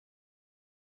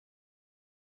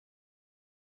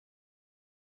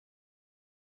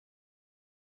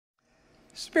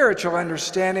Spiritual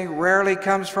understanding rarely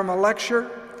comes from a lecture.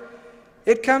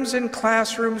 It comes in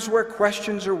classrooms where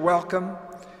questions are welcome,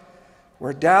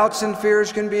 where doubts and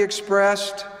fears can be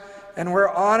expressed, and where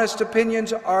honest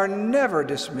opinions are never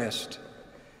dismissed.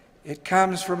 It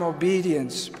comes from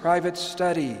obedience, private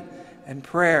study, and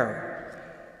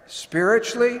prayer.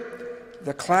 Spiritually,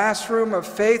 the classroom of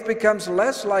faith becomes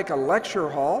less like a lecture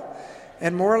hall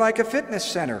and more like a fitness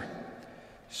center.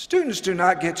 Students do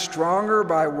not get stronger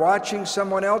by watching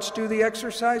someone else do the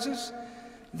exercises.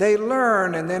 They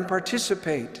learn and then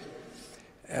participate.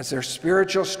 As their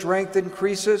spiritual strength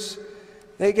increases,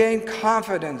 they gain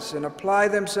confidence and apply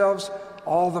themselves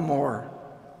all the more.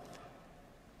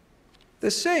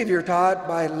 The Savior taught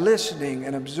by listening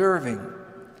and observing.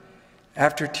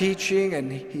 After teaching and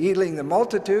healing the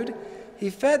multitude, he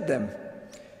fed them.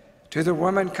 To the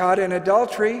woman caught in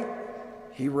adultery,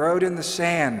 he wrote in the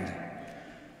sand.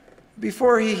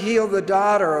 Before he healed the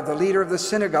daughter of the leader of the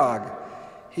synagogue,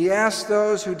 he asked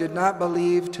those who did not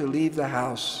believe to leave the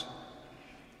house.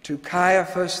 To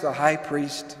Caiaphas, the high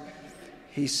priest,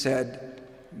 he said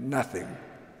nothing.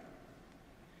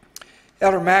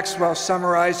 Elder Maxwell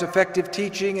summarized effective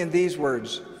teaching in these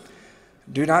words: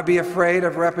 do not be afraid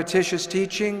of repetitious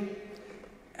teaching.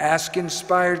 Ask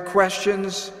inspired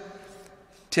questions.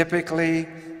 Typically,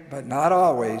 but not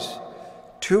always,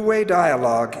 two-way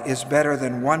dialogue is better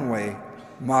than one-way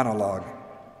monologue.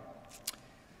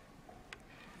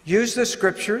 Use the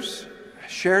scriptures,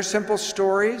 share simple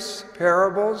stories,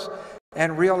 parables,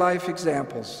 and real-life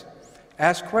examples.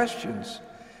 Ask questions.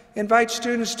 Invite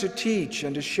students to teach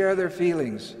and to share their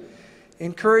feelings.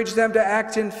 Encourage them to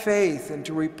act in faith and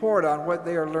to report on what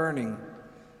they are learning.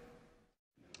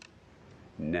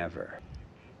 Never,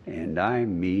 and I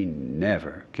mean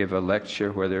never, give a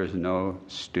lecture where there's no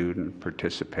student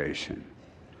participation.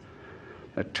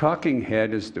 A talking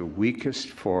head is the weakest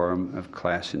form of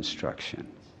class instruction.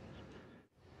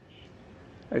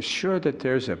 Assure that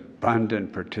there's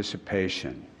abundant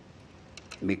participation,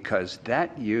 because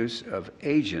that use of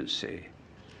agency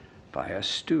by a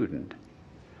student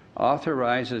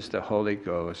authorizes the Holy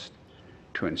Ghost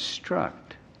to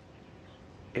instruct.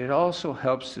 It also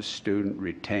helps the student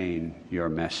retain your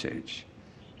message.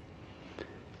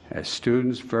 As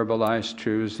students verbalize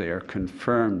truths, they are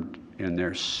confirmed in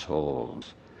their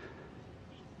souls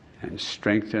and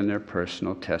strengthen their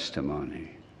personal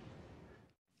testimony.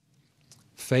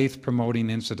 Faith-promoting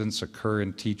incidents occur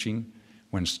in teaching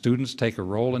when students take a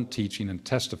role in teaching and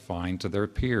testifying to their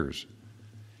peers.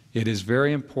 It is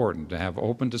very important to have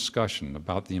open discussion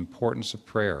about the importance of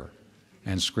prayer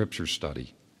and scripture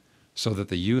study, so that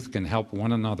the youth can help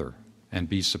one another and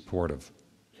be supportive.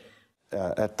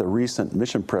 At the recent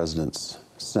Mission Presidents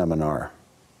Seminar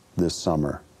this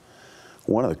summer,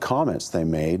 one of the comments they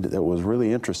made that was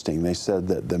really interesting, they said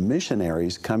that the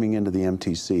missionaries coming into the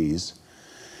MTCs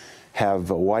have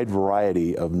a wide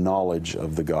variety of knowledge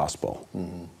of the gospel,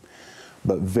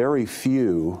 but very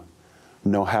few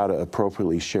know how to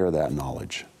appropriately share that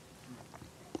knowledge.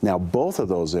 Now, both of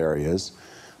those areas,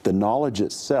 the knowledge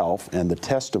itself and the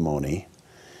testimony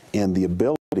and the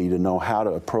ability to know how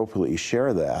to appropriately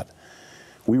share that,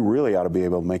 we really ought to be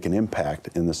able to make an impact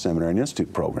in the Seminary and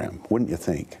Institute program, wouldn't you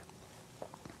think?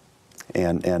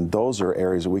 And those are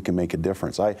areas that we can make a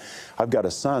difference. I've got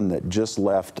a son that just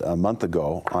left a month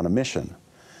ago on a mission,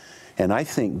 and I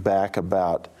think back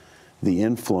about the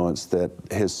influence that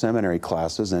his seminary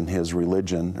classes and his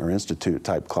religion or institute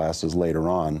type classes later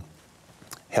on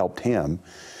helped him.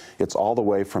 It's all the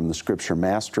way from the scripture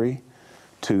mastery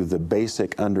to the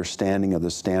basic understanding of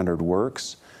the standard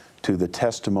works to the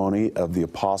testimony of the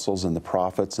apostles and the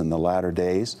prophets in the latter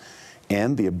days,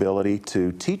 and the ability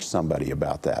to teach somebody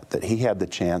about that he had the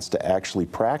chance to actually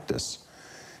practice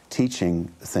teaching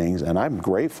things, and I'm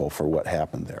grateful for what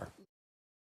happened there.